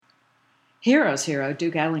Hero's Hero,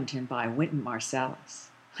 Duke Ellington by Wynton Marsalis.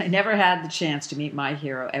 I never had the chance to meet my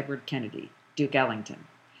hero, Edward Kennedy, Duke Ellington.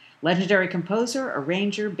 Legendary composer,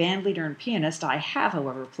 arranger, bandleader, and pianist, I have,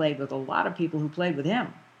 however, played with a lot of people who played with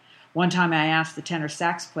him. One time I asked the tenor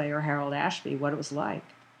sax player, Harold Ashby, what it was like.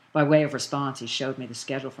 By way of response, he showed me the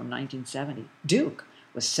schedule from 1970. Duke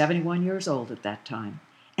was 71 years old at that time,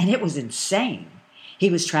 and it was insane. He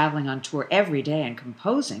was traveling on tour every day and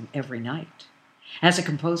composing every night. As a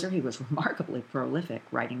composer, he was remarkably prolific,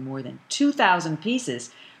 writing more than 2,000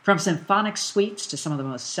 pieces, from symphonic suites to some of the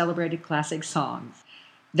most celebrated classic songs.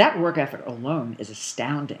 That work effort alone is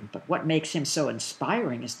astounding, but what makes him so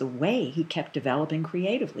inspiring is the way he kept developing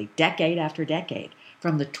creatively, decade after decade,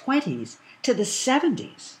 from the 20s to the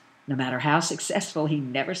 70s. No matter how successful, he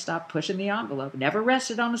never stopped pushing the envelope, never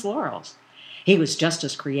rested on his laurels. He was just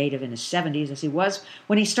as creative in his 70s as he was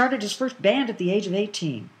when he started his first band at the age of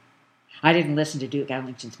 18. I didn't listen to Duke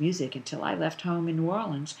Ellington's music until I left home in New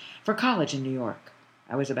Orleans for college in New York.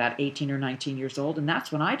 I was about 18 or 19 years old, and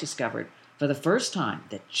that's when I discovered, for the first time,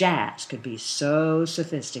 that jazz could be so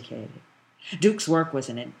sophisticated. Duke's work was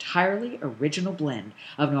an entirely original blend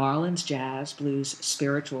of New Orleans jazz, blues,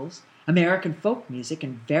 spirituals, American folk music,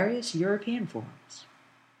 and various European forms.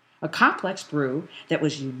 A complex brew that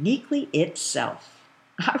was uniquely itself.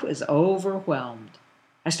 I was overwhelmed.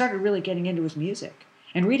 I started really getting into his music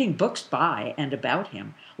and reading books by and about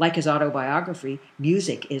him, like his autobiography,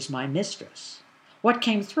 Music is My Mistress. What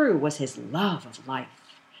came through was his love of life,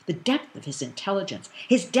 the depth of his intelligence,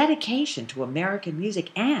 his dedication to American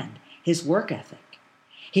music, and his work ethic.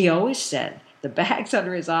 He always said the bags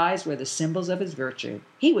under his eyes were the symbols of his virtue.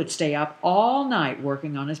 He would stay up all night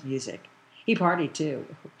working on his music. He partied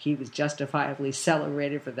too. He was justifiably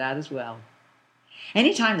celebrated for that as well.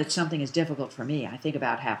 Anytime that something is difficult for me, I think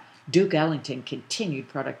about how Duke Ellington continued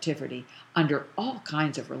productivity under all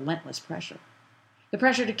kinds of relentless pressure. The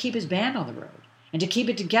pressure to keep his band on the road and to keep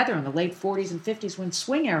it together in the late 40s and 50s when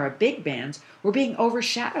swing-era big bands were being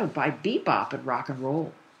overshadowed by bebop and rock and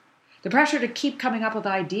roll. The pressure to keep coming up with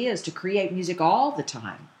ideas to create music all the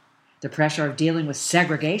time. The pressure of dealing with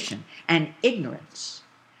segregation and ignorance.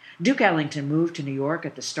 Duke Ellington moved to New York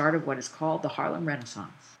at the start of what is called the Harlem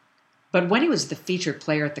Renaissance. But when he was the featured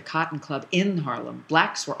player at the Cotton Club in Harlem,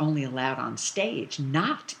 blacks were only allowed on stage,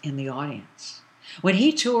 not in the audience. When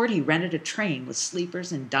he toured, he rented a train with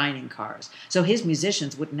sleepers and dining cars, so his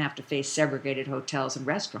musicians wouldn't have to face segregated hotels and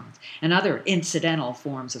restaurants and other incidental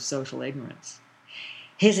forms of social ignorance.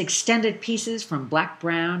 His extended pieces, from black,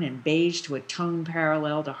 brown, and beige to a tone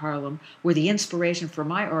parallel to Harlem, were the inspiration for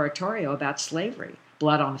my oratorio about slavery,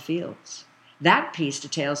 Blood on the Fields. That piece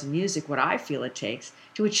details in music what I feel it takes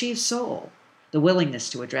to achieve soul, the willingness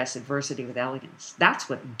to address adversity with elegance. That's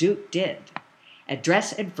what Duke did.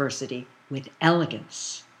 Address adversity with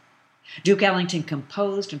elegance. Duke Ellington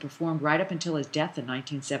composed and performed right up until his death in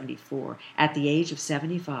 1974, at the age of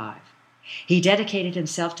 75. He dedicated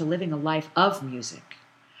himself to living a life of music.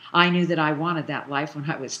 I knew that I wanted that life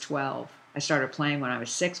when I was 12. I started playing when I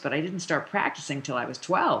was 6, but I didn't start practicing till I was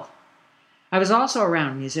 12. I was also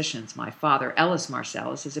around musicians. My father, Ellis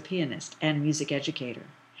Marsalis, is a pianist and music educator.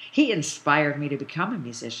 He inspired me to become a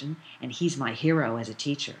musician, and he's my hero as a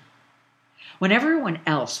teacher. When everyone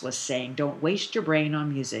else was saying, don't waste your brain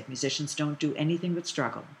on music, musicians don't do anything but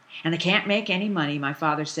struggle, and they can't make any money, my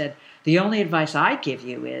father said, the only advice I give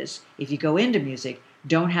you is, if you go into music,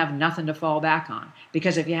 don't have nothing to fall back on,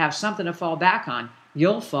 because if you have something to fall back on,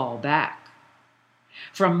 you'll fall back.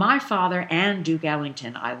 From my father and Duke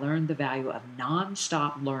Ellington, I learned the value of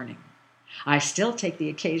non-stop learning. I still take the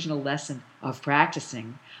occasional lesson of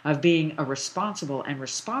practicing, of being a responsible and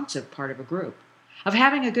responsive part of a group, of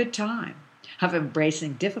having a good time, of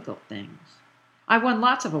embracing difficult things. I won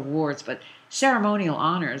lots of awards, but ceremonial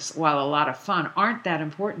honors, while a lot of fun, aren't that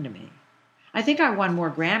important to me. I think I won more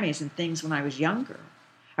Grammys and things when I was younger.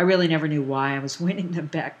 I really never knew why I was winning them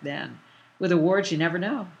back then. With awards, you never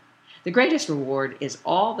know. The greatest reward is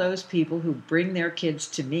all those people who bring their kids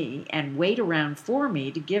to me and wait around for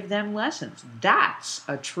me to give them lessons. That's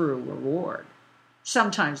a true reward.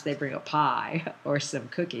 Sometimes they bring a pie or some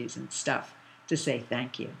cookies and stuff to say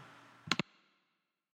thank you.